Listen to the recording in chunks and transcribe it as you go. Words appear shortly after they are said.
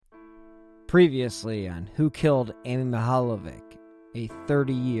Previously on Who Killed Amy Mihaljevic, a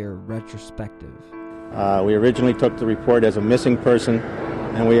 30-year retrospective. We originally took the report as a missing person,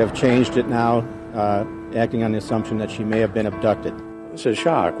 and we have changed it now, acting on the assumption that she may have been abducted. It's a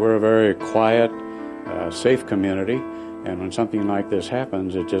shock. We're a very quiet, safe community, and when something like this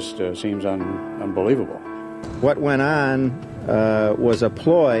happens, it just seems unbelievable. What went on was a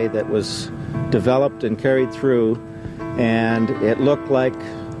ploy that was developed and carried through, and it looked like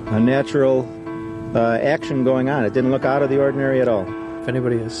a natural action going on. It didn't look out of the ordinary at all. If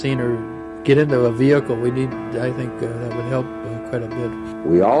anybody has seen her get into a vehicle, I think that would help quite a bit.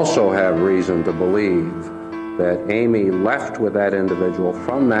 We also have reason to believe that Amy left with that individual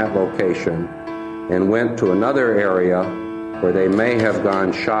from that location and went to another area where they may have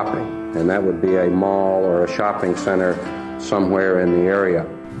gone shopping, and that would be a mall or a shopping center somewhere in the area.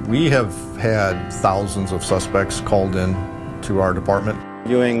 We have had thousands of suspects called in to our department.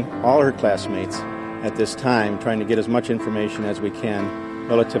 Viewing all her classmates at this time, trying to get as much information as we can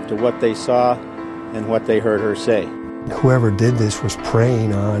relative to what they saw and what they heard her say. Whoever did this was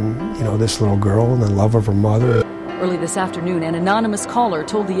preying on, this little girl and the love of her mother. Early this afternoon, an anonymous caller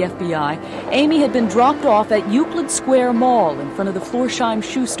told the FBI Amy had been dropped off at Euclid Square Mall in front of the Florsheim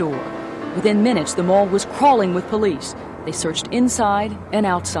shoe store. Within minutes, the mall was crawling with police. They searched inside and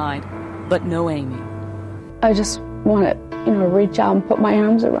outside, but no Amy. I just want to, reach out and put my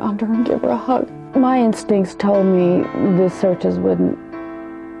arms around her and give her a hug. My instincts told me the searches wouldn't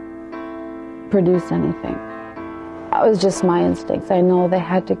produce anything. That was just my instincts. I know they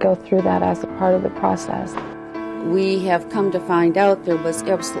had to go through that as a part of the process. We have come to find out there was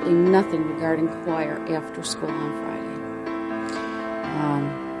absolutely nothing regarding choir after school on Friday.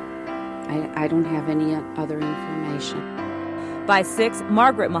 I don't have any other information. By 6,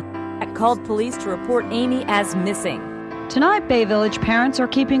 Margaret called police to report Amy as missing. Tonight, Bay Village parents are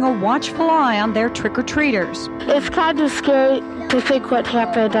keeping a watchful eye on their trick-or-treaters. It's kind of scary to think what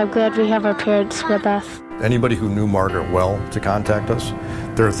happened. I'm glad we have our parents with us. Anybody who knew Margaret well to contact us.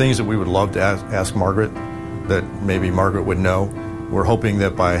 There are things that we would love to ask Margaret that maybe Margaret would know. We're hoping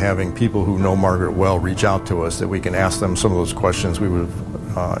that by having people who know Margaret well reach out to us, that we can ask them some of those questions we would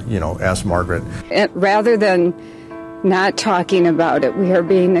have, asked Margaret. Rather than not talking about it, we are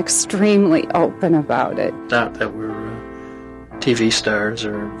being extremely open about it. Not that we're TV stars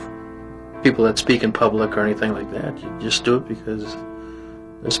or people that speak in public or anything like that. You just do it because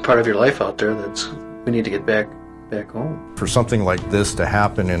there's part of your life out there we need to get back home. For something like this to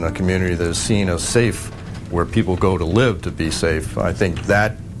happen in a community that is seen as safe, where people go to live to be safe, I think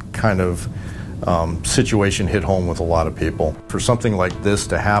that kind of situation hit home with a lot of people. For something like this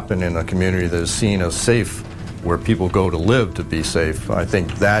to happen in a community that is seen as safe, where people go to live to be safe, I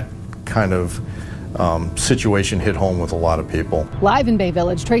think that kind of situation hit home with a lot of people. Live in Bay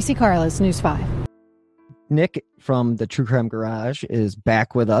Village, Tracy Carlos, News 5. Nick from the True Crime Garage is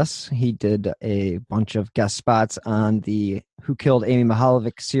back with us. He did a bunch of guest spots on the Who Killed Amy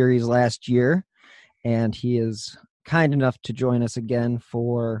Mihaljevic series last year, and he is kind enough to join us again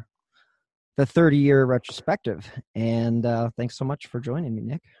for the 30-year retrospective. And thanks so much for joining me,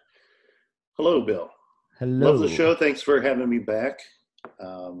 Nick. Hello, Bill. Hello. Love the show. Thanks for having me back.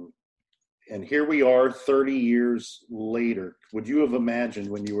 And here we are 30 years later. Would you have imagined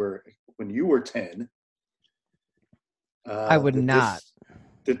when you were 10? I would not.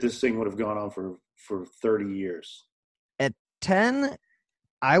 That this thing would have gone on for 30 years. At 10,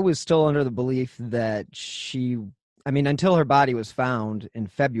 I was still under the belief that until her body was found in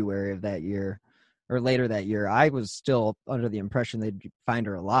February of that year, or later that year, I was still under the impression they'd find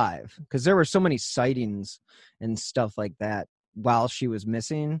her alive. Because there were so many sightings and stuff like that while she was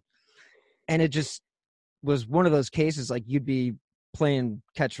missing. And it just was one of those cases, like you'd be playing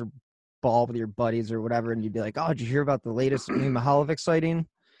catch or ball with your buddies or whatever, and you'd be like, oh, did you hear about the latest Amy Mihaljevic sighting?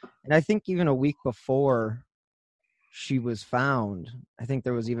 And I think even a week before she was found, I think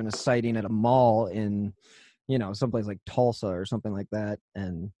there was even a sighting at a mall in, someplace like Tulsa or something like that.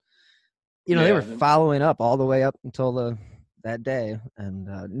 And, they were following up all the way up until that day. And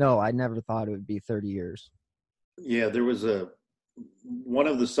no, I never thought it would be 30 years. Yeah, there was one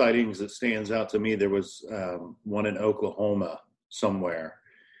of the sightings that stands out to me. There was one in Oklahoma somewhere.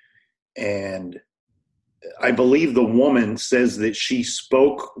 And I believe the woman says that she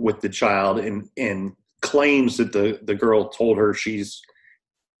spoke with the child and claims that the girl told her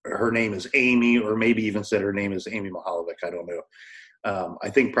her name is Amy, or maybe even said her name is Amy Mihaljevic. I don't know. I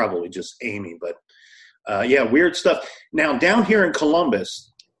think probably just Amy, but weird stuff. Now down here in Columbus,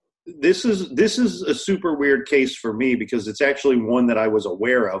 this is a super weird case for me because it's actually one that I was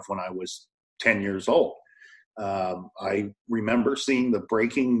aware of when I was 10 years old. I remember seeing the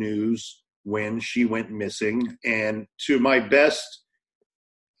breaking news when she went missing. And to my best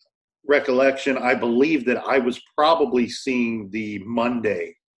recollection, I believe that I was probably seeing the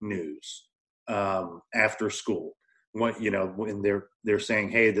Monday news after school. When they're saying,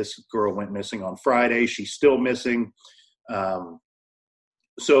 hey, this girl went missing on Friday, she's still missing.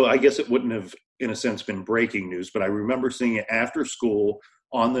 So I guess it wouldn't have, in a sense, been breaking news, but I remember seeing it after school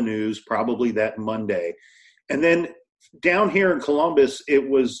on the news, probably that Monday. And then down here in Columbus, it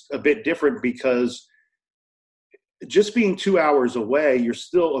was a bit different because just being 2 hours away, you're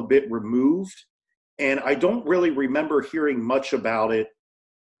still a bit removed. And I don't really remember hearing much about it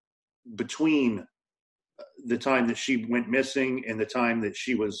between the time that she went missing and the time that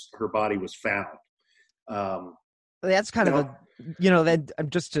her body was found. That's kind of that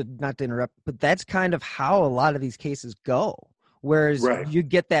just to not to interrupt, but that's kind of how a lot of these cases go. Whereas you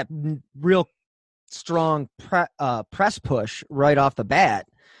get that real strong press push right off the bat,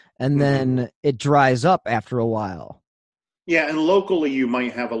 and then it dries up after a while. Yeah, and locally you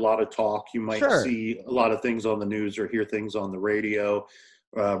might have a lot of talk. You might see a lot of things on the news or hear things on the radio,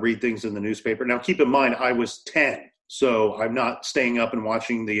 read things in the newspaper. Now, keep in mind, I was 10, so I'm not staying up and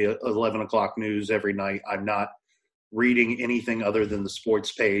watching the 11 o'clock news every night. I'm not reading anything other than the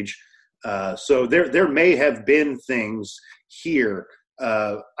sports page. So there may have been things here.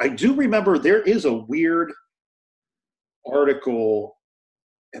 I do remember there is a weird article,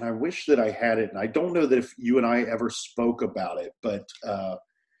 and I wish that I had it, and I don't know that if you and I ever spoke about it, but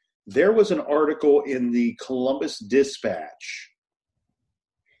there was an article in the Columbus Dispatch,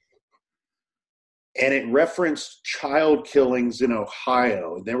 and it referenced child killings in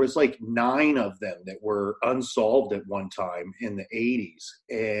Ohio. There was like 9 of them that were unsolved at one time in the 80s.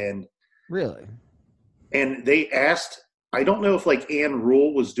 And really? And they asked, I don't know if like Ann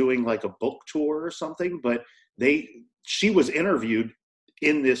Rule was doing like a book tour or something, but she was interviewed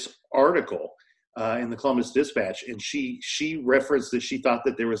in this article in the Columbus Dispatch, and she referenced that she thought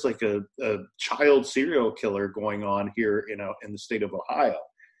that there was like a child serial killer going on here in the state of Ohio.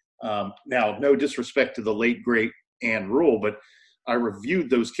 Now, no disrespect to the late, great Ann Rule, but I reviewed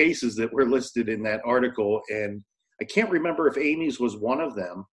those cases that were listed in that article, and I can't remember if Amy's was one of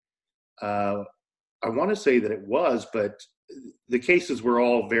them. I want to say that it was, but the cases were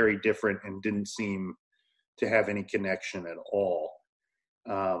all very different and didn't seem to have any connection at all.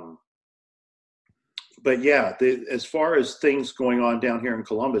 But yeah, as far as things going on down here in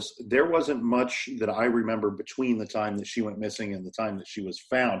Columbus, there wasn't much that I remember between the time that she went missing and the time that she was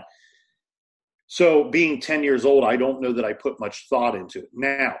found. So being 10 years old, I don't know that I put much thought into it.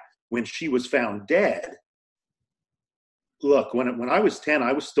 Now, when she was found dead, look, when I was 10,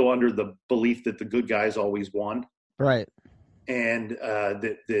 I was still under the belief that the good guys always won. Right. And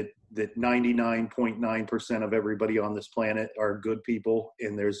that 99.9% of everybody on this planet are good people,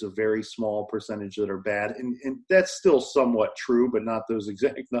 and there's a very small percentage that are bad. And that's still somewhat true, but not those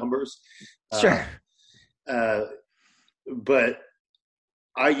exact numbers. Sure. But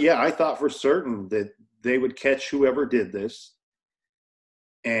I thought for certain that they would catch whoever did this.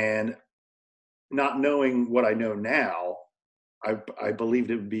 And not knowing what I know now, I believed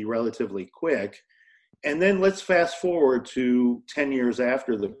it would be relatively quick. And then let's fast forward to 10 years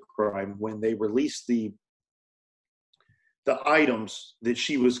after the crime, when they released the items that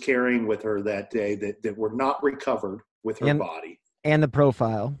she was carrying with her that day that were not recovered with her body. And the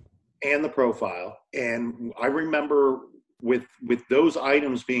profile. And I remember with those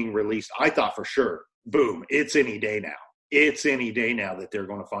items being released, I thought for sure, boom, it's any day now. It's any day now that they're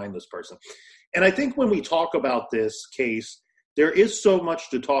going to find this person. And I think when we talk about this case, there is so much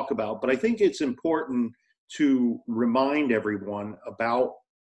to talk about, but I think it's important to remind everyone about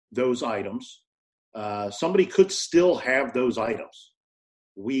those items. Somebody could still have those items.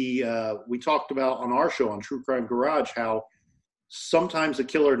 We talked about on our show on True Crime Garage how sometimes the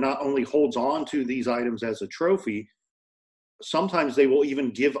killer not only holds on to these items as a trophy, sometimes they will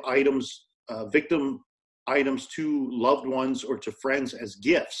even give items, victim items, to loved ones or to friends as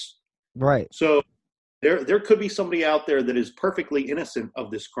gifts. Right. So there could be somebody out there that is perfectly innocent of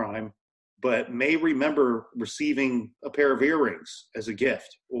this crime, but may remember receiving a pair of earrings as a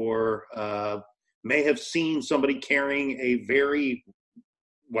gift, or may have seen somebody carrying a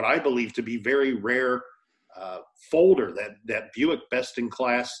what I believe to be very rare folder, that Buick Best in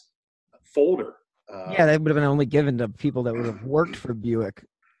Class folder. Yeah, that would have been only given to people that would have worked for Buick,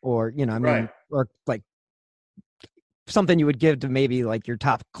 or, right. Or like something you would give to maybe like your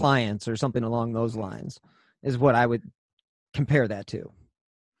top clients or something along those lines is what I would compare that to.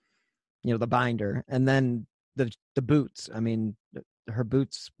 The binder, and then the boots. I mean, her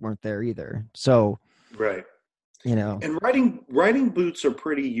boots weren't there either. So right. And riding boots are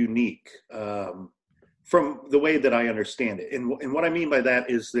pretty unique from the way that I understand it. And what I mean by that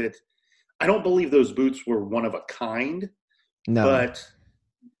is that I don't believe those boots were one of a kind. No. But,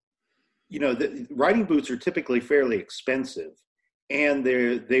 the riding boots are typically fairly expensive, and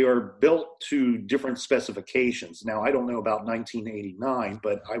they are built to different specifications. Now, I don't know about 1989,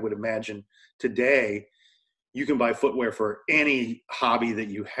 but I would imagine today you can buy footwear for any hobby that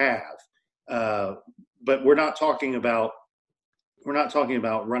you have. But we're not talking about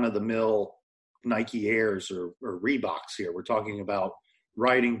run-of-the-mill Nike Airs or Reeboks here. We're talking about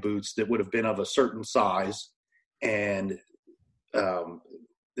riding boots that would have been of a certain size, and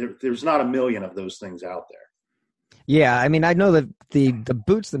there's not a million of those things out there. Yeah, I mean, I know that the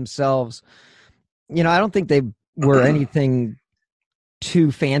boots themselves, I don't think they were anything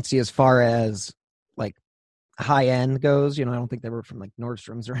too fancy as far as like high end goes. I don't think they were from like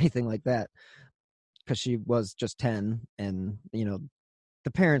Nordstrom's or anything like that, because she was just 10, and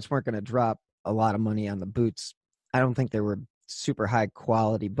the parents weren't going to drop a lot of money on the boots. I don't think they were super high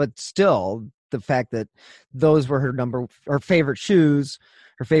quality, but still, the fact that those were her favorite shoes,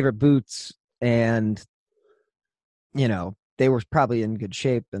 her favorite boots, and they were probably in good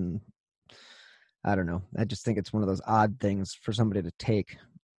shape. And I don't know, I just think it's one of those odd things for somebody to take.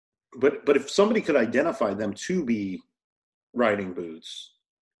 But if somebody could identify them to be riding boots,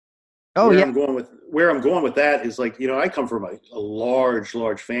 where I'm going with that is like, I come from a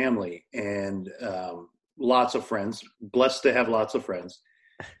large family, and lots of friends, blessed to have lots of friends.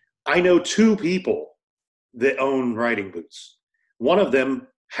 I know 2 people that own riding boots. One of them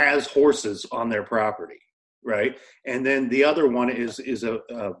has horses on their property, right? And then the other one is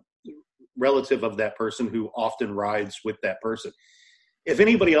a relative of that person who often rides with that person. If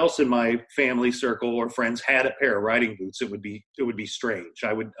anybody else in my family circle or friends had a pair of riding boots, it would be strange.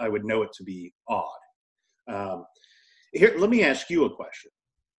 I would know it to be odd. Here, let me ask you a question.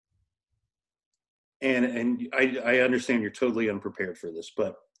 And I understand you're totally unprepared for this,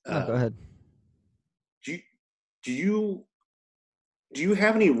 but go ahead. Do you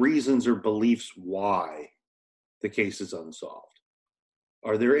have any reasons or beliefs why the case is unsolved?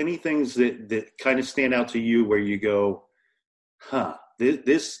 Are there any things that kind of stand out to you where you go,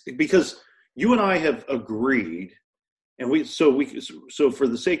 this, because you and I have agreed, and so for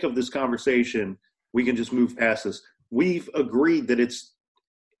the sake of this conversation, we can just move past this. We've agreed that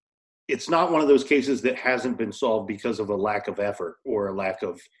it's not one of those cases that hasn't been solved because of a lack of effort or a lack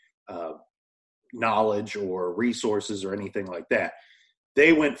of knowledge or resources or anything like that.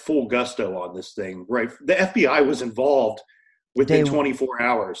 They went full gusto on this thing, right? The FBI was involved within 24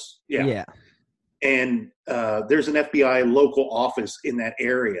 hours. Yeah. And there's an FBI local office in that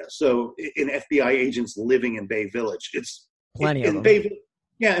area. So in FBI agents living in Bay Village, it's plenty of them.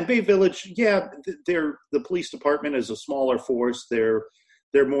 In Bay Village, the police department is a smaller force. They're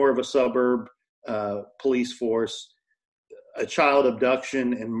more of a suburb police force. A child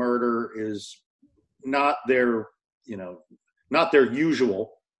abduction and murder is not their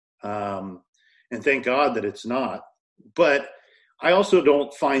usual. And thank God that it's not. But I also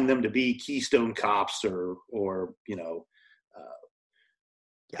don't find them to be Keystone Cops or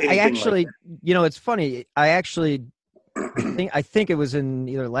I actually, like it's funny. I actually think it was in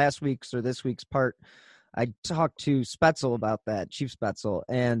either last week's or this week's part. I talked to Spetzel about that, Chief Spetzel,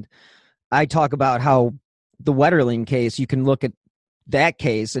 and I talk about how the Wetterling case, you can look at that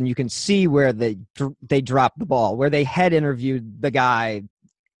case and you can see where they dropped the ball, where they had interviewed the guy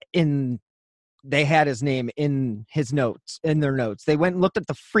they had his name in their notes. They went and looked at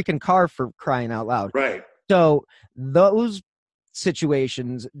the freaking car, for crying out loud. Right. So those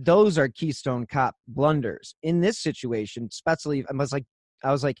situations, those are Keystone Cop blunders. In this situation, Spetzel,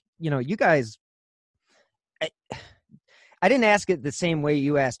 I was like, you guys, I didn't ask it the same way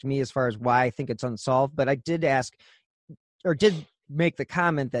you asked me as far as why I think it's unsolved, but I did make the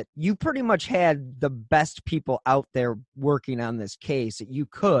comment that you pretty much had the best people out there working on this case that you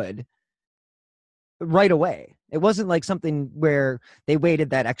could right away. It wasn't like something where they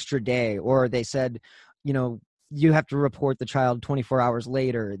waited that extra day, or they said, you have to report the child 24 hours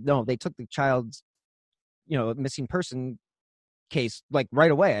later. No, they took the child's, missing person case like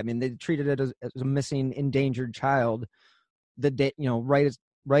right away. I mean, they treated it as a missing, endangered child the day, right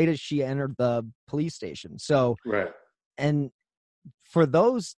as she entered the police station. So, right. And for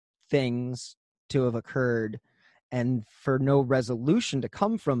those things to have occurred and for no resolution to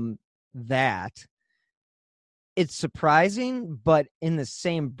come from that, it's surprising. But in the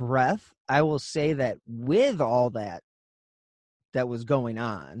same breath, I will say that with all that was going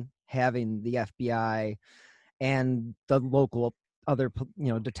on, having the FBI and the local other,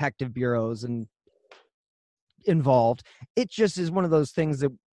 detective bureaus and involved. It just is one of those things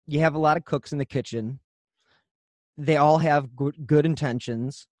that you have a lot of cooks in the kitchen. They all have good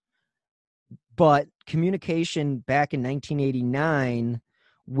intentions, but communication back in 1989,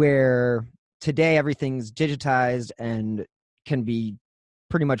 where today everything's digitized and can be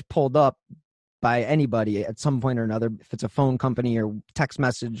pretty much pulled up by anybody at some point or another, if it's a phone company or text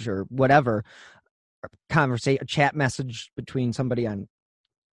message or whatever, a chat message between somebody on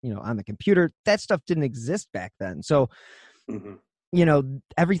the computer, that stuff didn't exist back then. So,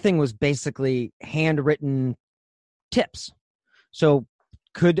 everything was basically handwritten tips. So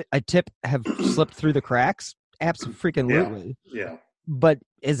could a tip have slipped through the cracks? Absolutely. Yeah. But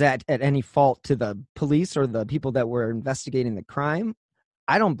is that at any fault to the police or the people that were investigating the crime?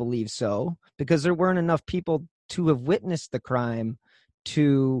 I don't believe so, because there weren't enough people to have witnessed the crime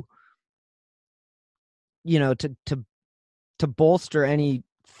to bolster any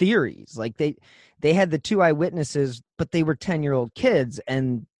theories. Like they had the two eyewitnesses, but they were 10-year-old kids,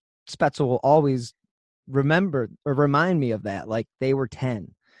 and Spetzel will always remember or remind me of that. Like, they were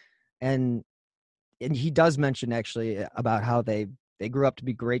 10, and he does mention actually about how they grew up to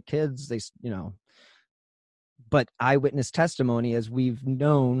be great kids. But eyewitness testimony, as we've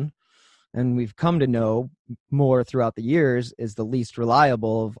known and we've come to know more throughout the years, is the least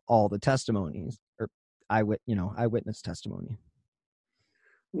reliable of all the testimonies, or eyewitness testimony.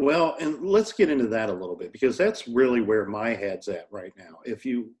 Well, and let's get into that a little bit, because that's really where my head's at right now. If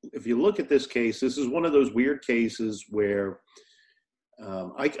you look at this case, this is one of those weird cases where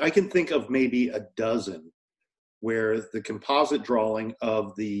I can think of maybe a dozen where the composite drawing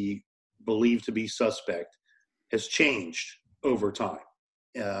of the believed to be suspect has changed over time.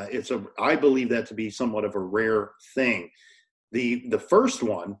 I believe that to be somewhat of a rare thing. The first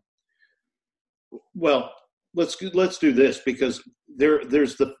one, well, let's do this, because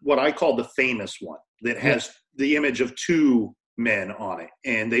there's what I call the famous one that has the image of two men on it,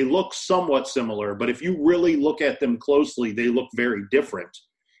 and they look somewhat similar, but if you really look at them closely, they look very different.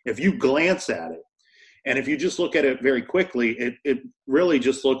 If you glance at it, and if you just look at it very quickly, it really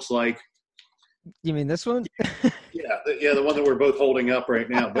just looks like. You mean this one? Yeah, the one that we're both holding up right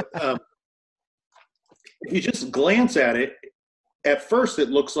now. But if you just glance at it, at first it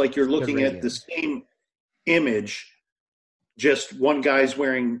looks like you're looking at the same image, just one guy's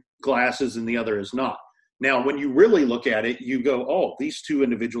wearing glasses and the other is not. Now, when you really look at it, you go, oh, these two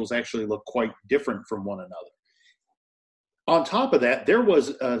individuals actually look quite different from one another. On top of that, there was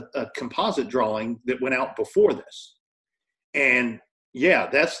a composite drawing that went out before this. And yeah,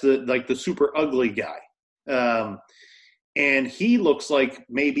 that's the super ugly guy. And he looks like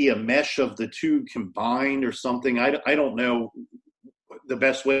maybe a mesh of the two combined or something. I don't know the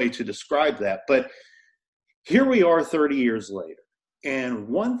best way to describe that, but here we are 30 years later. And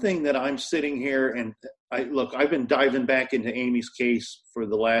one thing that I'm sitting here and I've been diving back into Amy's case for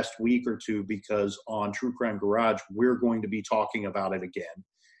the last week or two, because on True Crime Garage, we're going to be talking about it again.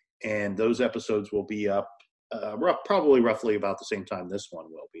 And those episodes will be up probably roughly about the same time this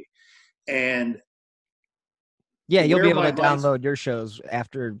one will be. And yeah, you'll be able to download your shows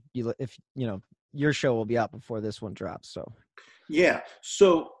after your show will be out before this one drops. So yeah.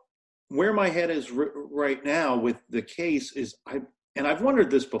 So where my head is right now with the case is I've wondered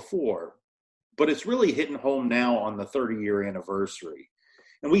this before, but it's really hitting home now on the 30-year anniversary.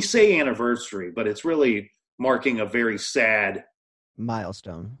 And we say anniversary, but it's really marking a very sad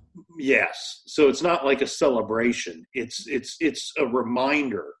milestone. Yes. So it's not like a celebration. It's a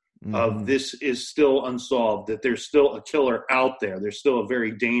reminder of this is still unsolved, that there's still a killer out there. There's still a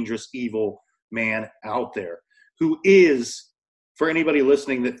very dangerous, evil man out there who is, for anybody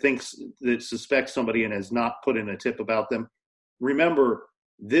listening that suspects somebody and has not put in a tip about them, remember,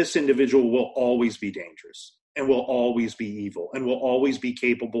 this individual will always be dangerous and will always be evil and will always be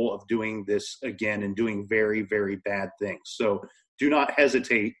capable of doing this again and doing very, very bad things. So do not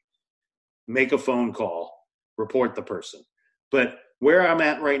hesitate. Make a phone call. Report the person. But where I'm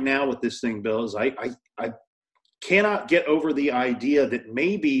at right now with this thing, Bill, is I cannot get over the idea that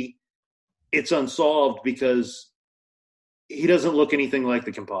maybe it's unsolved because he doesn't look anything like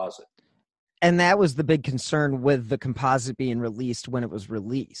the composite. And that was the big concern with the composite being released when it was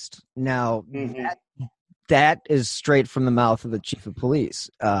released. Now, that is straight from the mouth of the chief of police.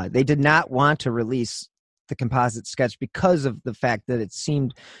 They did not want to release the composite sketch because of the fact that it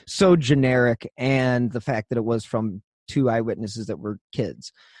seemed so generic and the fact that it was from two eyewitnesses that were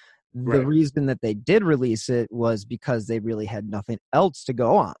kids. Right. The reason that they did release it was because they really had nothing else to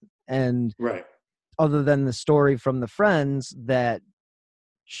go on. And other than the story from the friends that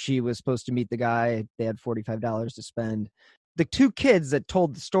she was supposed to meet the guy, they had $45 to spend. the two kids that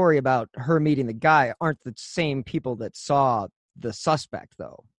told the story about her meeting the guy aren't the same people that saw the suspect,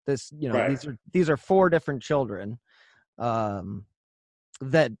 though. This, Right. these are four different children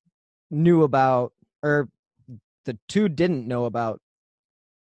that knew about, or the two didn't know about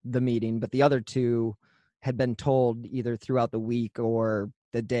the meeting, but the other two had been told either throughout the week or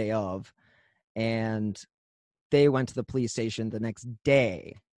the day of, and they went to the police station the next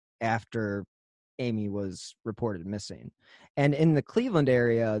day after Amy was reported missing. And in the Cleveland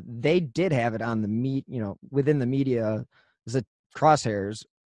area, they did have it on the within the media as a crosshairs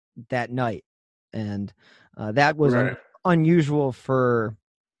that night. And that was Right. unusual for,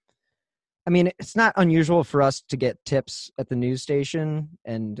 I mean, it's not unusual for us to get tips at the news station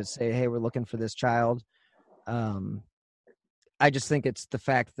and to say, hey, we're looking for this child. I just think it's the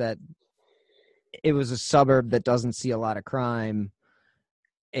fact that it was a suburb that doesn't see a lot of crime.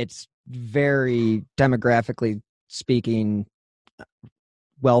 It's very demographically speaking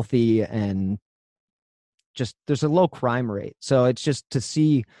wealthy, and just there's a low crime rate. So it's just to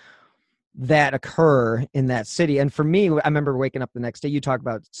see that occur in that city. And for me, I remember waking up the next day, you talk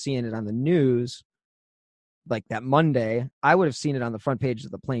about seeing it on the news, like that Monday, I would have seen it on the front page of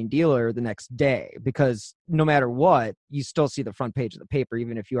the Plain Dealer the next day, because no matter what, you still see the front page of the paper,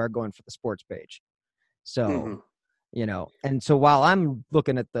 even if you are going for the sports page. So, and so while I'm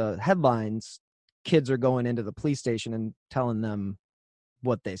looking at the headlines, kids are going into the police station and telling them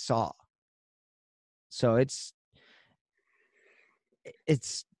what they saw. So it's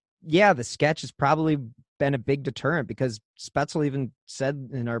the sketch has probably been a big deterrent, because Spetzel even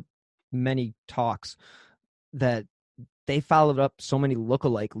said in our many talks that they followed up so many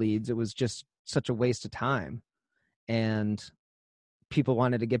lookalike leads. It was just such a waste of time. And people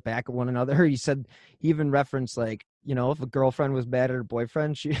wanted to get back at one another. He even referenced, like, if a girlfriend was mad at her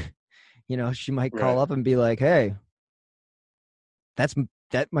boyfriend, she might call up and be like, hey, that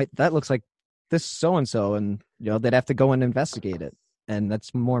looks like this so-and-so. And, they'd have to go and investigate it. And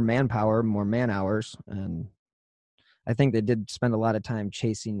that's more manpower, more man hours. And I think they did spend a lot of time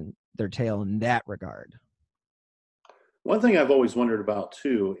chasing their tail in that regard. One thing I've always wondered about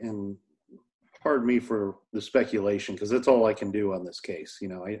too, and pardon me for the speculation, because that's all I can do on this case.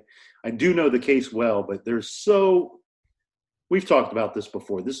 I do know the case well, but we've talked about this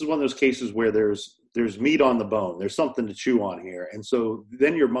before. This is one of those cases where there's meat on the bone. There's something to chew on here. And so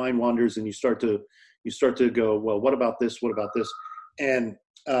then your mind wanders and you start to go, well, what about this? What about this? And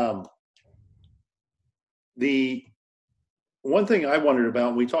the one thing I wondered about,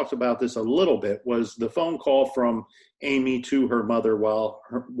 and we talked about this a little bit, was the phone call from Amy to her mother while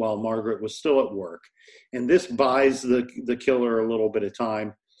Margaret was still at work. And this buys the killer a little bit of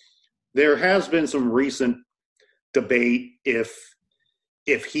time. There has been some recent debate if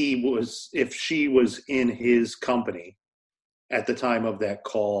she was in his company at the time of that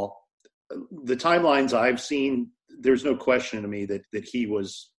call. The timelines I've seen, there's no question to me that he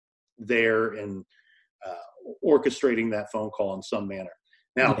was there and orchestrating that phone call in some manner.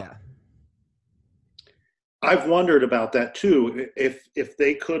 Now, I've wondered about that too, if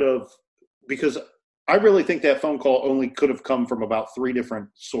they could have, because I really think that phone call only could have come from about three different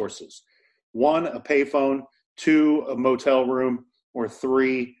sources. One, a payphone; two, a motel room; or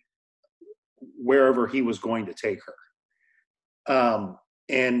three, wherever he was going to take her.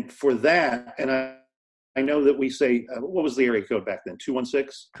 And for that, and I know that we say, what was the area code back then?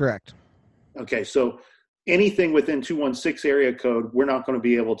 216? Correct. Okay, so anything within 216 area code, we're not going to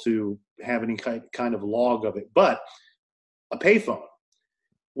be able to have any kind of log of it. But a payphone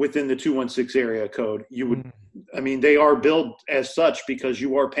within the 216 area code, you would, they are billed as such because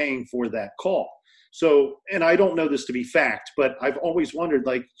you are paying for that call. So, and I don't know this to be fact, but I've always wondered,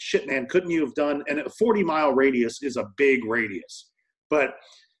 like, shit, man, couldn't you have done, and a 40-mile radius is a big radius, but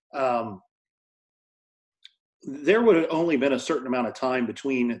there would have only been a certain amount of time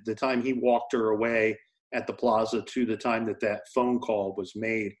between the time he walked her away at the plaza to the time that phone call was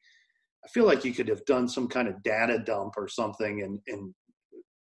made. I feel like you could have done some kind of data dump or something and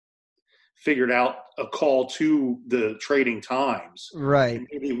figured out a call to the trading times, right? And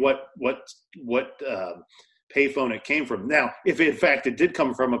maybe what payphone it came from. Now, if in fact it did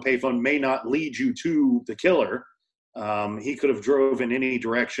come from a payphone, may not lead you to the killer. He could have drove in any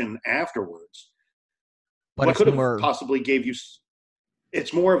direction afterwards. But what could have possibly gave you?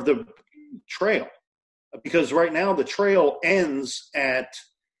 It's more of the trail, because right now the trail ends at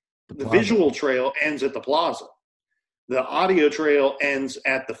the visual trail ends at the plaza. The audio trail ends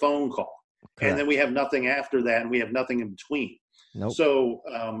at the phone call. Correct. And then we have nothing after that, and we have nothing in between. Nope. So,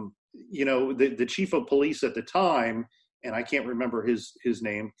 the chief of police at the time, and I can't remember his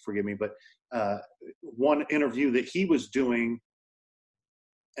name, forgive me, but one interview that he was doing,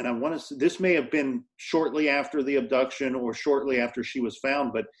 and I want to say this may have been shortly after the abduction or shortly after she was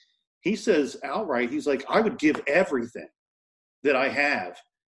found, but he says outright, he's like, I would give everything that I have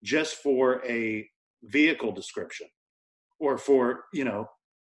just for a vehicle description or for,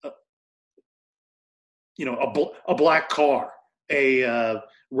 a black car, a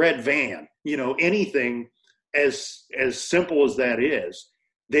red van, anything as simple as that is.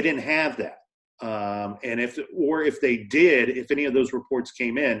 They didn't have that. And if they did, if any of those reports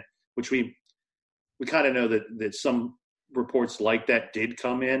came in, which we kind of know that some reports like that did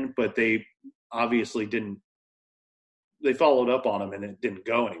come in, but they obviously didn't, they followed up on them and it didn't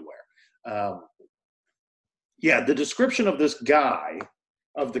go anywhere. The description of this guy,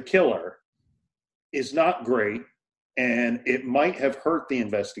 of the killer, is not great, and it might have hurt the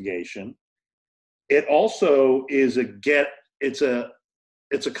investigation. It also is it's a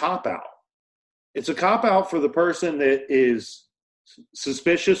cop-out. It's a cop-out for the person that is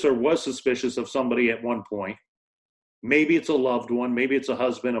suspicious or was suspicious of somebody at one point. Maybe it's a loved one. Maybe it's a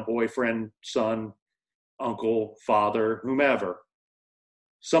husband, a boyfriend, son, uncle, father, whomever.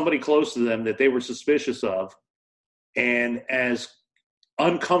 Somebody close to them that they were suspicious of. And as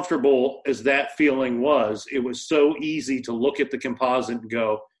uncomfortable as that feeling was, it was so easy to look at the composite and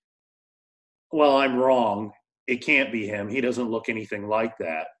go, well, I'm wrong. It can't be him. He doesn't look anything like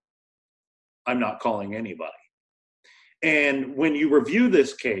that. I'm not calling anybody. And when you review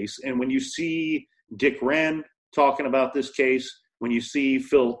this case, and when you see Dick Wren talking about this case, when you see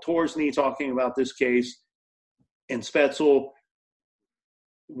Phil Torsney talking about this case, and Spetzel,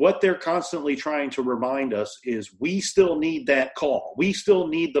 what they're constantly trying to remind us is we still need that call. We still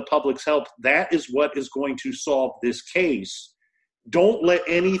need the public's help. That is what is going to solve this case. Don't let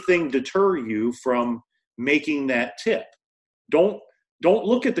anything deter you from making that tip. Don't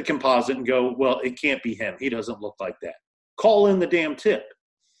look at the composite and go, well, it can't be him. He doesn't look like that. Call in the damn tip.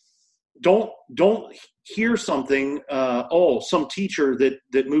 Don't hear something, some teacher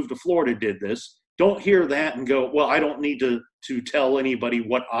that moved to Florida did this. Don't hear that and go, well, I don't need to tell anybody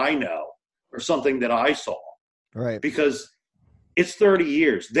what I know or something that I saw. Right. Because it's 30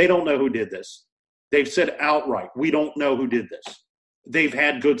 years. They don't know who did this. They've said outright, we don't know who did this. They've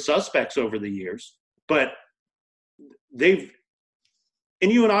had good suspects over the years, but and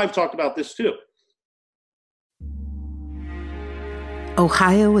you and I have talked about this too.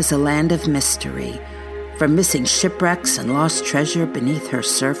 Ohio is a land of mystery, from missing shipwrecks and lost treasure beneath her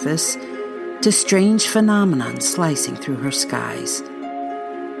surface to strange phenomenon slicing through her skies.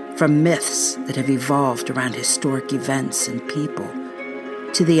 From myths that have evolved around historic events and people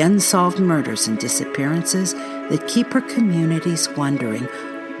to the unsolved murders and disappearances that keep her communities wondering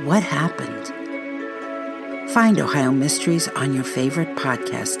what happened. Find Ohio Mysteries on your favorite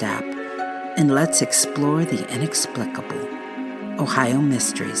podcast app, and let's explore the inexplicable.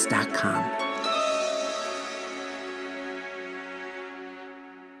 OhioMysteries.com.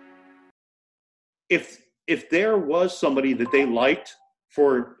 If there was somebody that they liked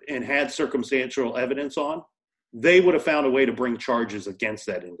and had circumstantial evidence on, they would have found a way to bring charges against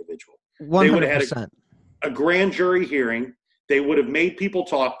that individual. 100%. They would have had a grand jury hearing. They would have made people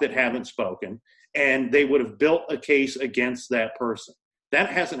talk that haven't spoken, and they would have built a case against that person. That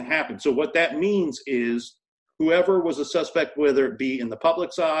hasn't happened. So what that means is whoever was a suspect, whether it be in the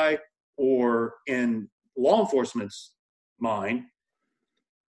public's eye or in law enforcement's mind,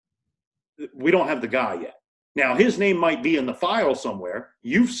 we don't have the guy yet. Now, his name might be in the file somewhere.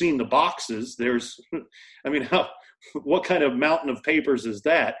 You've seen the boxes. What kind of mountain of papers is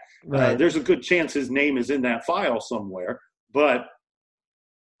that? Right. There's a good chance his name is in that file somewhere, but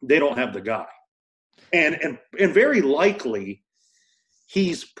they don't have the guy. And very likely,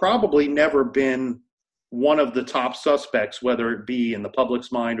 he's probably never been one of the top suspects, whether it be in the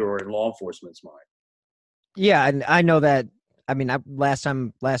public's mind or in law enforcement's mind. Yeah, and I know that. I mean,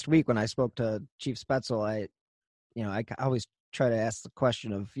 last week when I spoke to Chief Spetzel, I always try to ask the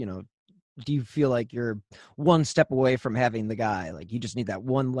question of, do you feel like you're one step away from having the guy? Like, you just need that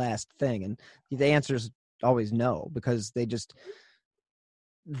one last thing. And the answer is always no, because they're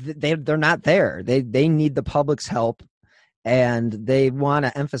not there. They need the public's help, and they want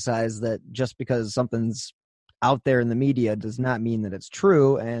to emphasize that just because something's out there in the media does not mean that it's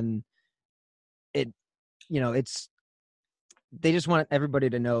true. And they just want everybody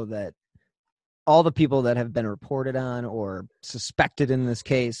to know that all the people that have been reported on or suspected in this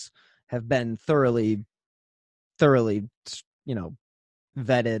case have been thoroughly, vetted.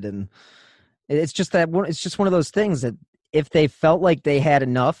 And it's just one of those things that if they felt like they had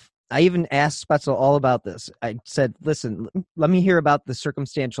enough, I even asked Spetzel all about this. I said, listen, let me hear about the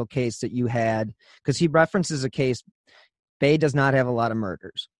circumstantial case that you had, because he references a case. Bay does not have a lot of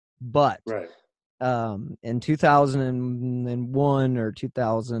murders, but right. In 2001 or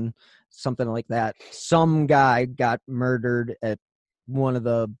 2000, something like that, some guy got murdered at one of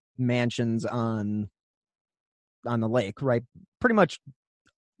the mansions on the lake, right? Pretty much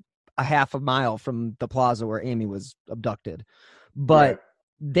a half a mile from the plaza where Amy was abducted. But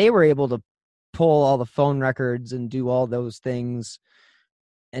they were able to pull all the phone records and do all those things.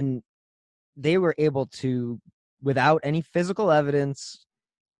 And they were able to, without any physical evidence,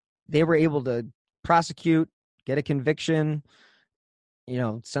 they were able to prosecute, get a conviction,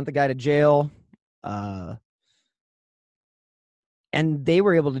 sent the guy to jail. And they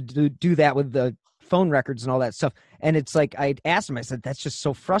were able to do that with the phone records and all that stuff. And it's like, I asked him, I said, that's just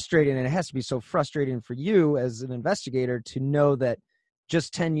so frustrating. And it has to be so frustrating for you as an investigator to know that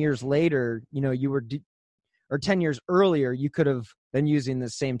just 10 years later, you were, or 10 years earlier, you could have been using the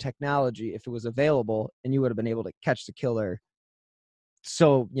same technology if it was available, and you would have been able to catch the killer.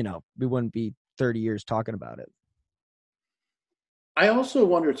 So, we wouldn't be 30 years talking about it. I also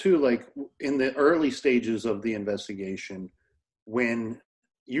wonder too, like in the early stages of the investigation, when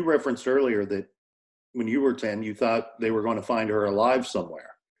you referenced earlier that when you were 10, you thought they were going to find her alive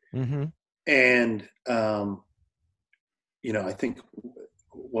somewhere. Mm-hmm. And, I think,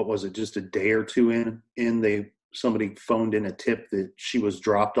 what was it, just a day or two in, somebody phoned in a tip that she was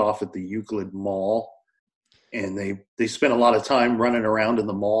dropped off at the Euclid Mall. And they spent a lot of time running around in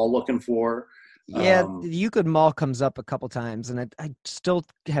the mall looking for her. Yeah, the Euclid Mall comes up a couple times, and I still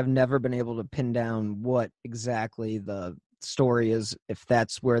have never been able to pin down what exactly the story is, if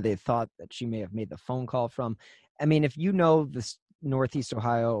that's where they thought that she may have made the phone call from. I mean, if this Northeast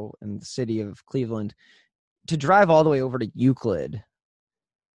Ohio and the city of Cleveland, to drive all the way over to Euclid,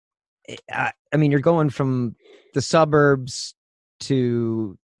 I mean, you're going from the suburbs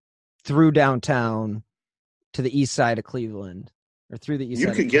through downtown to the east side of Cleveland, or through the east side.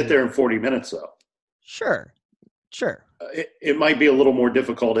 You could get there in 40 minutes, though. Sure. It might be a little more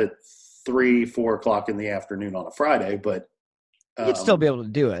difficult at 3-4 o'clock in the afternoon on a Friday, but you'd still be able to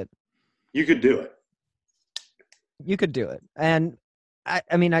do it. You could do it. And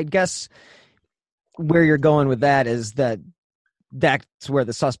I mean, I guess where you're going with that is that's where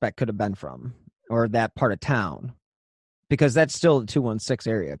the suspect could have been from, or that part of town, because that's still the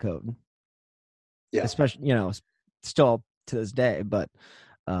 216 area code. Yeah. Especially, still to this day, but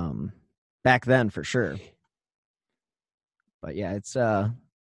back then for sure. But yeah, it's I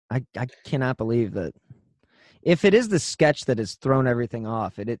cannot believe that if it is the sketch that has thrown everything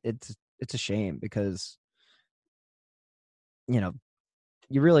off, it's a shame, because you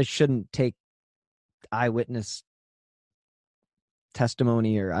really shouldn't take eyewitness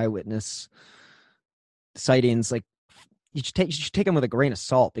testimony or eyewitness sightings, like you should take them with a grain of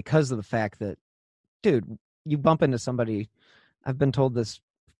salt, because of the fact that, dude, you bump into somebody. I've been told this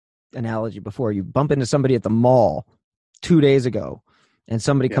analogy before. You bump into somebody at the mall 2 days ago, and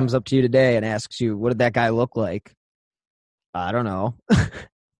somebody comes up to you today and asks you, what did that guy look like? I don't know.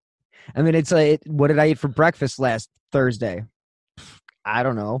 I mean, it's like, what did I eat for breakfast last Thursday? I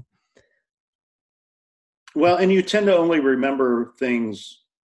don't know. Well, and you tend to only remember things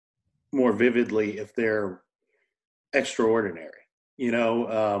more vividly if they're extraordinary.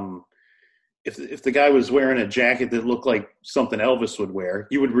 If the guy was wearing a jacket that looked like something Elvis would wear,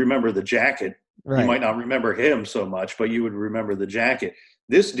 you would remember the jacket. Right. You might not remember him so much, but you would remember the jacket.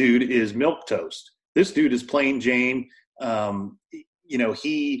 This dude is milquetoast. This dude is plain Jane.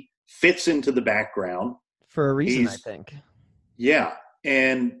 He fits into the background for a reason, I think. Yeah.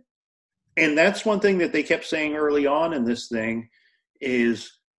 And that's one thing that they kept saying early on in this thing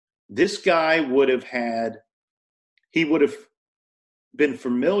is this guy would have been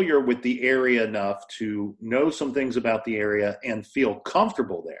familiar with the area enough to know some things about the area and feel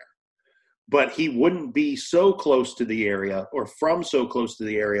comfortable there. But he wouldn't be so close to the area, or from so close to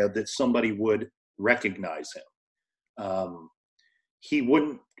the area, that somebody would recognize him. He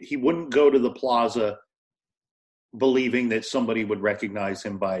wouldn't go to the plaza believing that somebody would recognize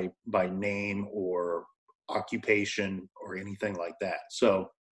him by name or occupation or anything like that.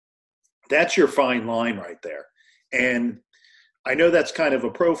 So that's your fine line right there. And I know that's kind of a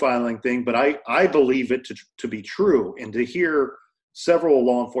profiling thing, but I believe it to be true. And to hear several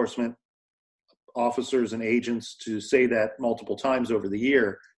law enforcement officers and agents to say that multiple times over the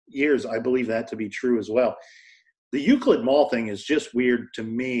years, I believe that to be true as well. The Euclid Mall thing is just weird to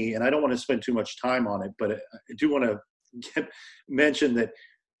me, and I don't want to spend too much time on it, but I do want to mention that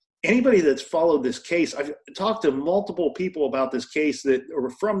anybody that's followed this case, I've talked to multiple people about this case that were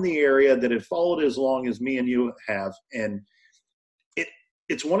from the area that had followed as long as me and you have. And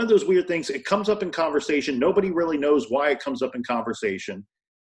it's one of those weird things. It comes up in conversation. Nobody really knows why it comes up in conversation.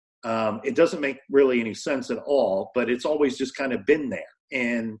 It doesn't make really any sense at all, but it's always just kind of been there.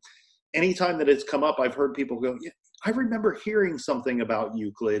 And anytime that it's come up, I've heard people go, yeah, I remember hearing something about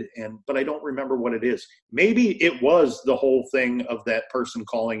Euclid, but I don't remember what it is. Maybe it was the whole thing of that person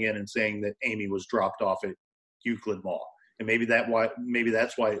calling in and saying that Amy was dropped off at Euclid Mall. And maybe that's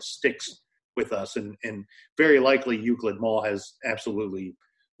why it sticks with us. And very likely Euclid Mall has absolutely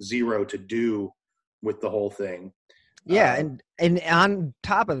zero to do with the whole thing. Yeah, and on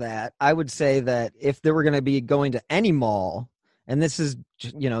top of that, I would say that if they were going to be going to any mall, and this is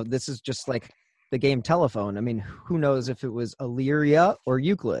just like the game telephone. I mean, who knows if it was Elyria or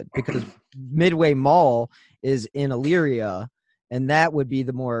Euclid, because Midway Mall is in Elyria, and that would be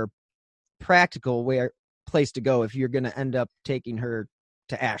the more practical place to go if you're going to end up taking her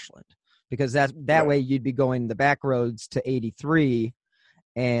to Ashland, because that way you'd be going the back roads to 83,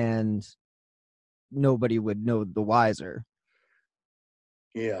 and nobody would know the wiser.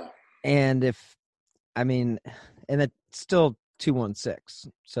 Yeah. And and it's still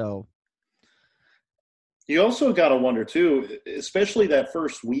 216. So you also got to wonder too, especially that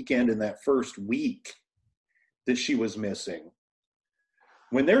first weekend and that first week that she was missing,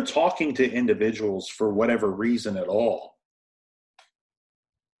 when they're talking to individuals for whatever reason at all,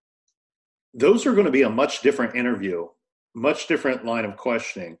 those are going to be a much different interview, much different line of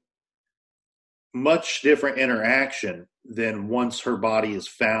questioning, much different interaction than once her body is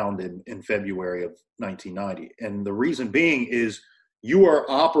found in February of 1990. And the reason being is you are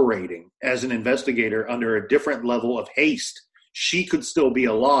operating as an investigator under a different level of haste. She could still be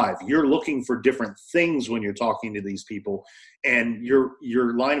alive. You're looking for different things when you're talking to these people, and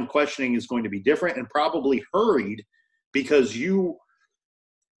your line of questioning is going to be different and probably hurried, because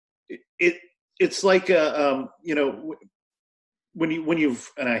it's like when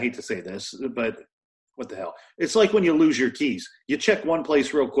you've, and I hate to say this, but what the hell? It's like when you lose your keys. You check one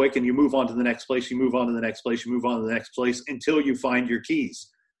place real quick and you move on to the next place, you move on to the next place, you move on to the next place until you find your keys.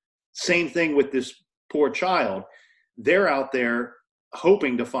 Same thing with this poor child. They're out there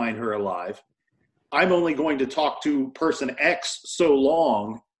hoping to find her alive. I'm only going to talk to person X so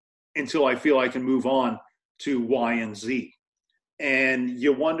long until I feel I can move on to Y and Z. And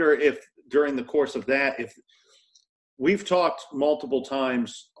you wonder if during the course of that, if we've talked multiple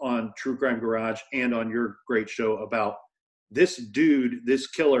times on True Crime Garage and on your great show about this dude, this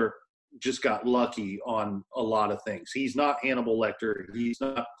killer just got lucky on a lot of things. He's not Hannibal Lecter. He's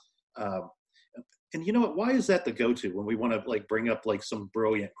not, and you know what? Why is that the go-to when we want to like bring up like some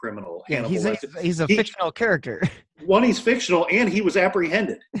brilliant criminal? Yeah, he's a fictional character. One, he's fictional, and he was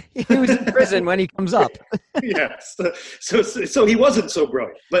apprehended. He was in prison when he comes up. Yeah, so he wasn't so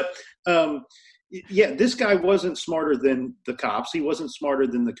brilliant. But yeah, this guy wasn't smarter than the cops. He wasn't smarter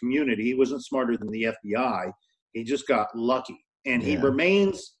than the community. He wasn't smarter than the FBI. He just got lucky, and he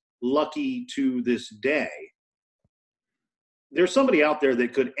remains lucky to this day. There's somebody out there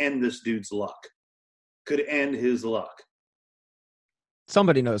that could end this dude's luck. Could end his luck.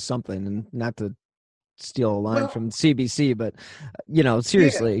 Somebody knows something, and not to steal a line from CBC, but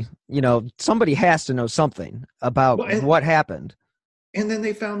seriously, somebody has to know something about what happened. And then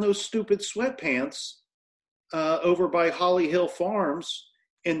they found those stupid sweatpants over by Holly Hill Farms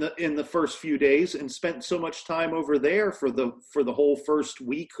in the first few days, and spent so much time over there for the whole first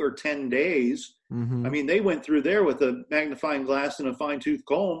week or 10 days. Mm-hmm. I mean, they went through there with a magnifying glass and a fine-tooth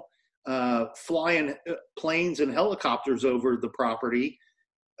comb, flying planes and helicopters over the property.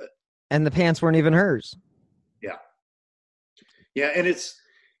 And the pants weren't even hers. Yeah. Yeah, and it's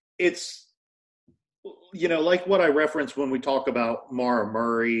like what I referenced when we talk about Mara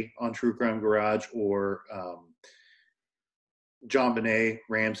Murray on True Crime Garage, or John Benet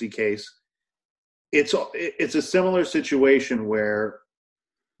Ramsey case. It's a similar situation where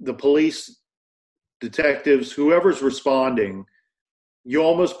the police, detectives, whoever's responding, you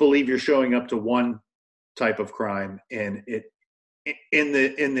almost believe you're showing up to one type of crime, and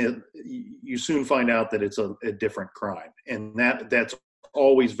you soon find out that it's a different crime, and that's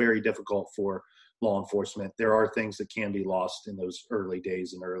always very difficult for law enforcement. There are things that can be lost in those early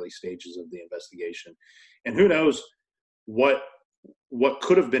days and early stages of the investigation, and who knows what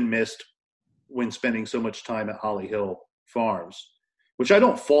could have been missed when spending so much time at Holly Hill Farms, which I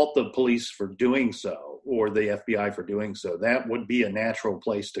don't fault the police for doing so, or the FBI for doing so. That would be a natural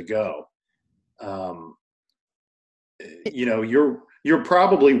place to go. You're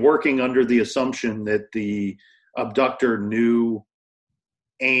probably working under the assumption that the abductor knew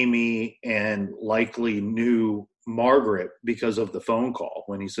Amy and likely knew Margaret because of the phone call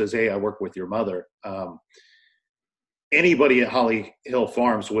when he says, "Hey, I work with your mother." Anybody at Holly Hill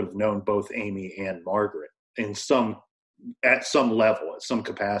Farms would have known both Amy and Margaret at some level, at some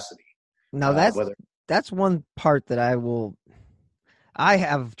capacity. Now that's one part that I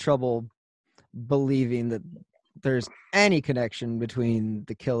have trouble believing that there's any connection between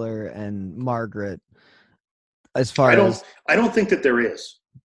the killer and Margaret. As far as I don't think that there is,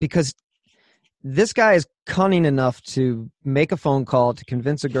 because this guy is cunning enough to make a phone call to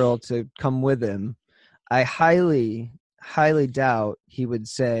convince a girl to come with him. I highly, highly doubt he would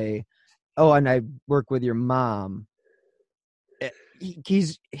say, "Oh, and I work with your mom."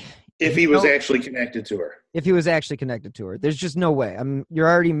 If he was actually connected to her. If he was actually connected to her, there's just no way. You're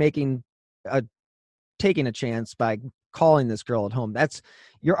already taking a chance by calling this girl at home.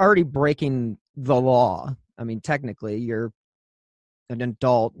 You're already breaking the law. I mean, technically, you're an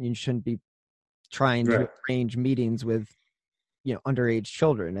adult. You shouldn't be trying to arrange meetings with, underage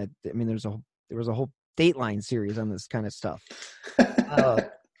children. I mean, there was a whole Dateline series on this kind of stuff.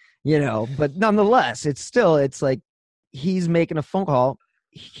 But nonetheless, it's like he's making a phone call.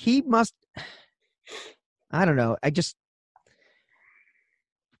 He must, I don't know. I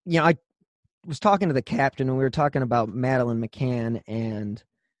was talking to the captain and we were talking about Madeline McCann, and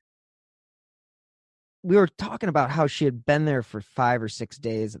we were talking about how she had been there for 5 or 6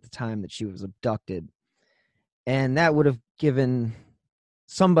 days at the time that she was abducted. And that would have given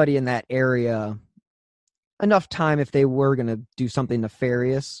somebody in that area enough time, if they were going to do something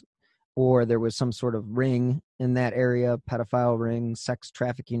nefarious, or there was some sort of ring in that area, pedophile ring, sex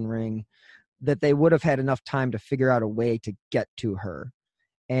trafficking ring, that they would have had enough time to figure out a way to get to her.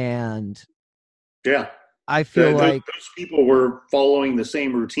 And I feel like those people were following the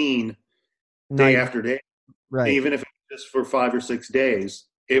same routine day after day. Right. Even if it was just for 5 or 6 days,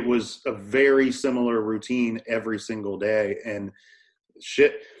 it was a very similar routine every single day. And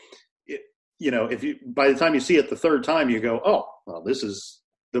by the time you see it the third time, you go, "Oh, well, this is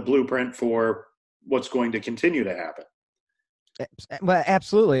the blueprint for what's going to continue to happen." Well,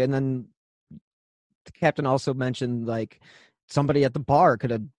 absolutely. And then the captain also mentioned, like, somebody at the bar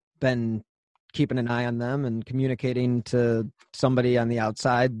could have been keeping an eye on them and communicating to somebody on the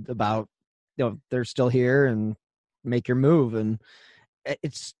outside about, they're still here and make your move. And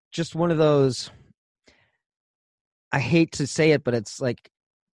it's just one of those, I hate to say it, but it's like,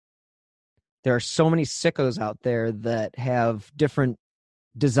 there are so many sickos out there that have different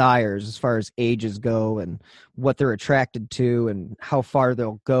desires as far as ages go and what they're attracted to and how far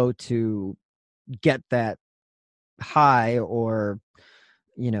they'll go to get that high or,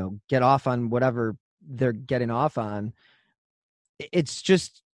 get off on whatever they're getting off on. It's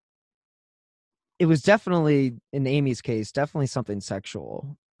just, it was definitely, in Amy's case, definitely something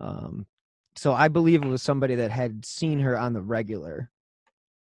sexual. So I believe it was somebody that had seen her on the regular,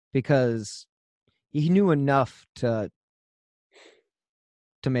 because he knew enough to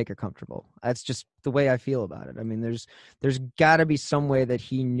make her comfortable. That's just the way I feel about it. I mean, there's got to be some way that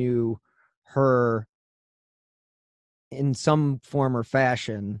he knew her in some form or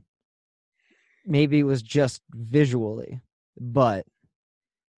fashion. Maybe it was just visually, but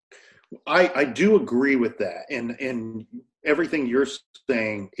I do agree with that. And everything you're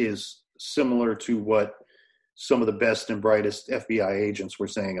saying is similar to what some of the best and brightest FBI agents were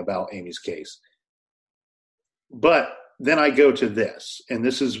saying about Amy's case. But then I go to this, and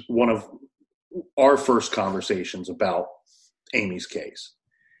this is one of our first conversations about Amy's case,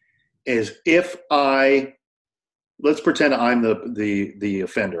 is let's pretend I'm the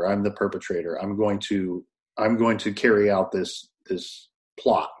offender, I'm the perpetrator, I'm going to carry out this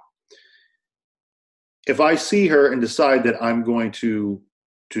plot. If I see her and decide that I'm going to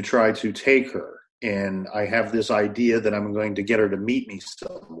try to take her, and I have this idea that I'm going to get her to meet me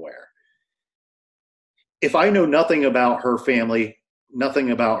somewhere, if I know nothing about her family,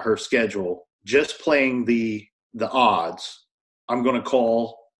 nothing about her schedule, just playing the odds, I'm going to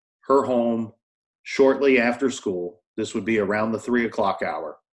call her home shortly after school. This would be around the 3:00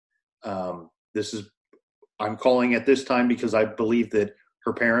 hour. I'm calling at this time because I believe that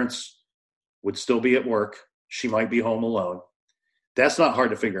her parents would still be at work. She might be home alone. That's not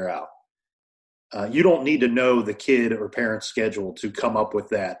hard to figure out. You don't need to know the kid or parent's schedule to come up with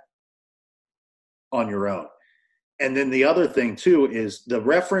that on your own. And then the other thing too is the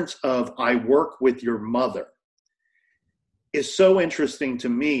reference of "I work with your mother" is so interesting to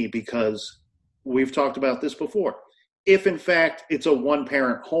me, because we've talked about this before. If in fact it's a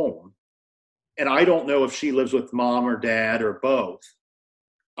one-parent home, and I don't know if she lives with mom or dad or both,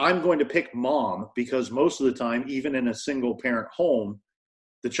 I'm going to pick mom, because most of the time, even in a single-parent home,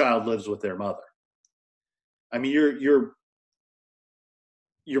 the child lives with their mother. I mean,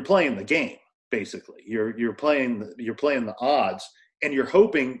 you're playing the game, basically. You're playing the odds, and you're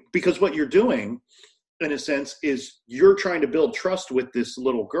hoping, because what you're doing, in a sense, is you're trying to build trust with this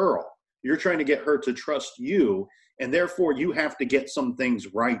little girl. You're trying to get her to trust you, and therefore you have to get some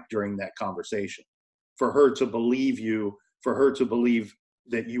things right during that conversation for her to believe you, for her to believe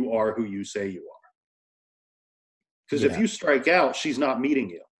that you are who you say you are. Because if you strike out, she's not meeting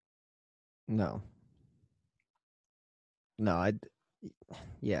you. No, I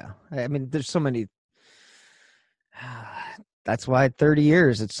mean, there's so many. That's why 30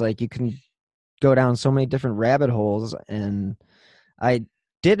 years, it's like you can go down so many different rabbit holes. And I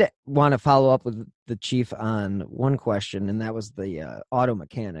did want to follow up with the chief on one question, and that was the auto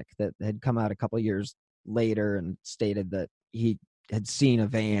mechanic that had come out a couple of years later and stated that he had seen a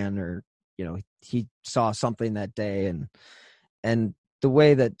van, or, you know, he saw something that day. And the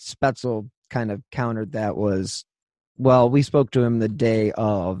way that Spetzel kind of countered that was, well, we spoke to him the day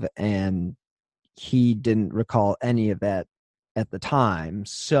of, and he didn't recall any of that at the time.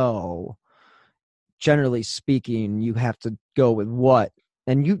 So generally speaking, you have to go with what,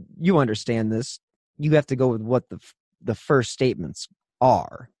 and you understand this, you have to go with what the first statements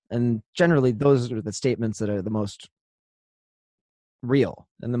are. And generally those are the statements that are the most real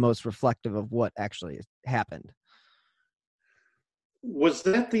and the most reflective of what actually happened. Was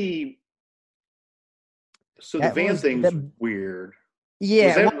that the van thing's weird. Yeah.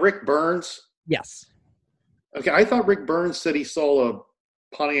 Was that Rick Burns? Yes. Okay, I thought Rick Burns said he saw a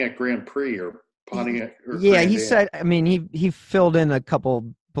Pontiac Grand Prix or Pontiac. Or yeah, Grand he Am. said, I mean, he filled in a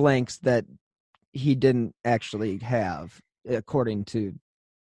couple blanks that he didn't actually have, according to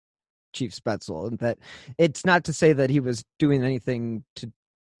Chief Spetzel. And that it's not to say that he was doing anything to,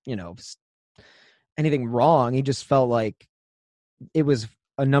 you know, anything wrong. He just felt like it was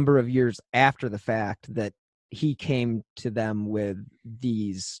a number of years after the fact that he came to them with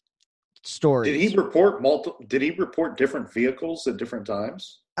these stories. Did he report different vehicles at different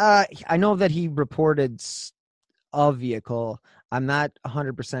times? I know that he reported a vehicle. I'm not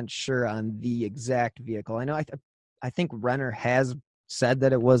 100% sure on the exact vehicle. I know I think Renner has said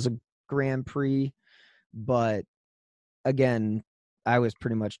that it was a Grand Prix, but again, I was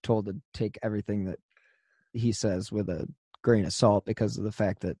pretty much told to take everything that he says with a grain of salt, because of the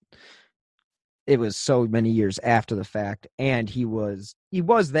fact that it was so many years after the fact, and he was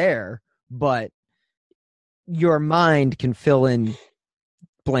there, but your mind can fill in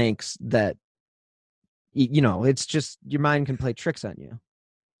blanks that, you know, it's just your mind can play tricks on you.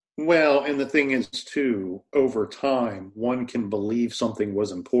 Well, and the thing is too, over time, one can believe something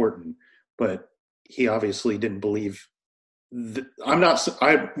was important, but he obviously didn't believe. What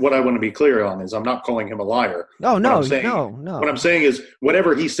I want to be clear on is I'm not calling him a liar. Oh, no, no. No. What I'm saying is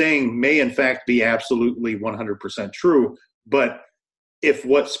whatever he's saying may in fact be absolutely 100% true. But if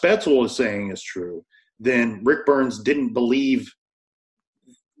what Spetzel is saying is true, then Rick Burns didn't believe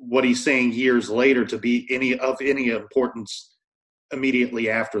what he's saying years later to be any importance immediately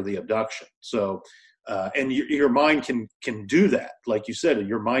after the abduction. So, and your mind can do that. Like you said,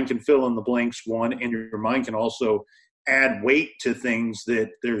 your mind can fill in the blanks, one, and your mind can also add weight to things that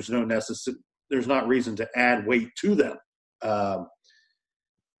there's not reason to add weight to them.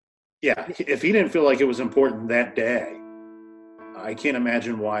 If he didn't feel like it was important that day, I can't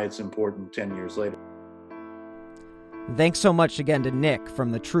imagine why it's important 10 years later. Thanks so much again to Nick from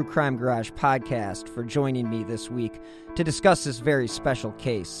the True Crime Garage podcast for joining me this week to discuss this very special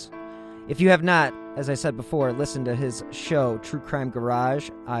case. If you have not, as I said before, listened to his show, True Crime Garage,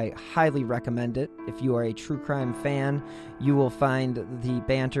 I highly recommend it. If you are a true crime fan, you will find the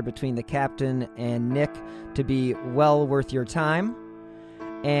banter between the captain and Nick to be well worth your time.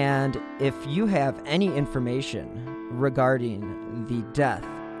 And if you have any information regarding the death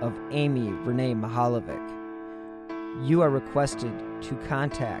of Amy Renee Mihaljevic, you are requested to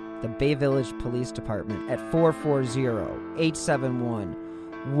contact the Bay Village Police Department at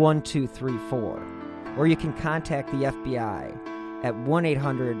 440-871-1234, or you can contact the FBI at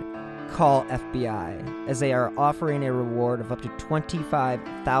 1-800-CALL-FBI, as they are offering a reward of up to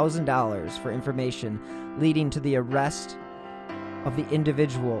 $25,000 for information leading to the arrest of the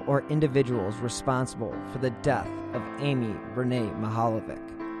individual or individuals responsible for the death of Amy Renee Mihaljevic.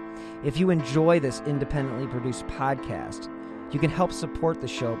 If you enjoy this independently produced podcast, you can help support the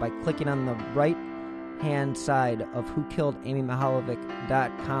show by clicking on the right-hand side of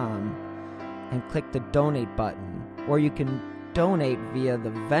whokilledamymihaljevic.com and click the donate button, or you can donate via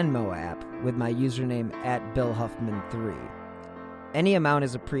the Venmo app with my username @BillHuffman3. Any amount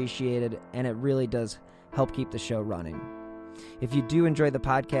is appreciated, and it really does help keep the show running. If you do enjoy the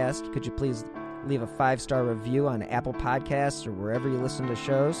podcast, could you please leave a 5-star review on Apple Podcasts or wherever you listen to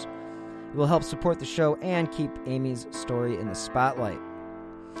shows? It will help support the show and keep Amy's story in the spotlight.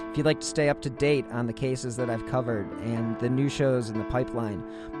 If you'd like to stay up to date on the cases that I've covered and the new shows in the pipeline,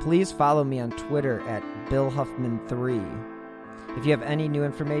 please follow me on Twitter at BillHuffman3. If you have any new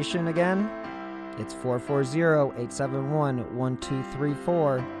information, again, it's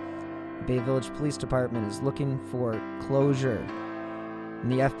 440-871-1234. The Bay Village Police Department is looking for closure,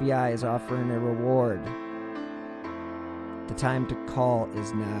 and the FBI is offering a reward. The time to call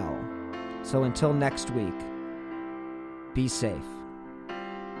is now. So until next week, be safe.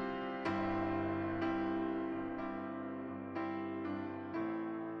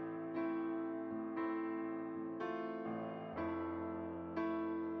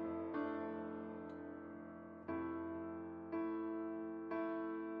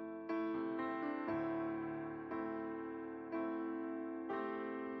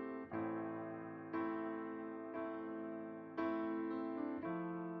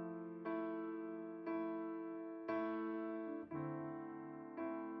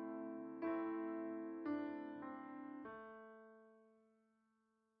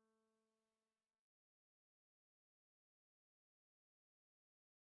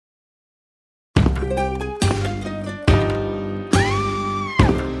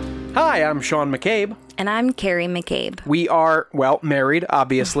 Hi, I'm Sean McCabe. And I'm Carrie McCabe. We are, well, married,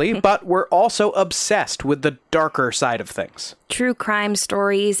 obviously, but we're also obsessed with the darker side of things. True crime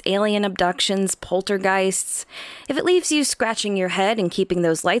stories, alien abductions, poltergeists. If it leaves you scratching your head and keeping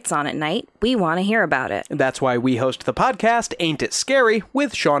those lights on at night, we want to hear about it. That's why we host the podcast, Ain't It Scary,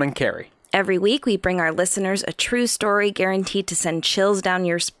 with Sean and Carrie. Every week, we bring our listeners a true story guaranteed to send chills down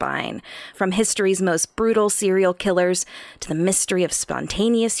your spine. From history's most brutal serial killers to the mystery of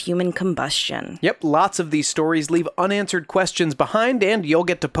spontaneous human combustion. Yep, lots of these stories leave unanswered questions behind, and you'll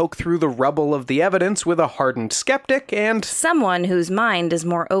get to poke through the rubble of the evidence with a hardened skeptic and someone whose mind is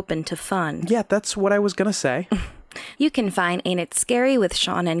more open to fun. Yeah, that's what I was gonna say. You can find Ain't It Scary with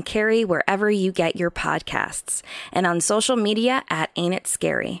Sean and Carrie wherever you get your podcasts, and on social media at Ain't It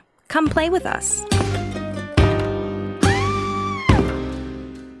Scary. Come play with us.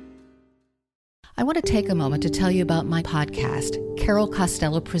 I want to take a moment to tell you about my podcast, Carol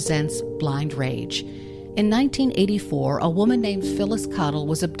Costello Presents Blind Rage. In 1984, a woman named Phyllis Cottle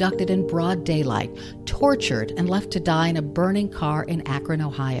was abducted in broad daylight, tortured, and left to die in a burning car in Akron,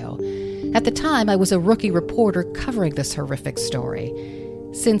 Ohio. At the time, I was a rookie reporter covering this horrific story.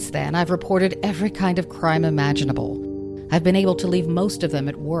 Since then, I've reported every kind of crime imaginable. I've been able to leave most of them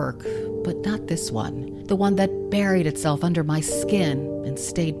at work, but not this one. The one that buried itself under my skin and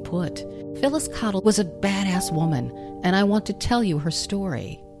stayed put. Phyllis Cottle was a badass woman, and I want to tell you her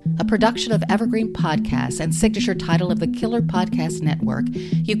story. A production of Evergreen Podcasts and signature title of the Killer Podcast Network,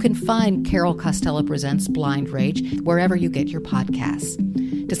 you can find Carol Costello Presents Blind Rage wherever you get your podcasts.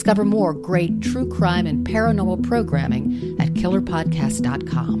 Discover more great true crime and paranormal programming at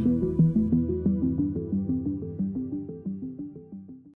killerpodcast.com.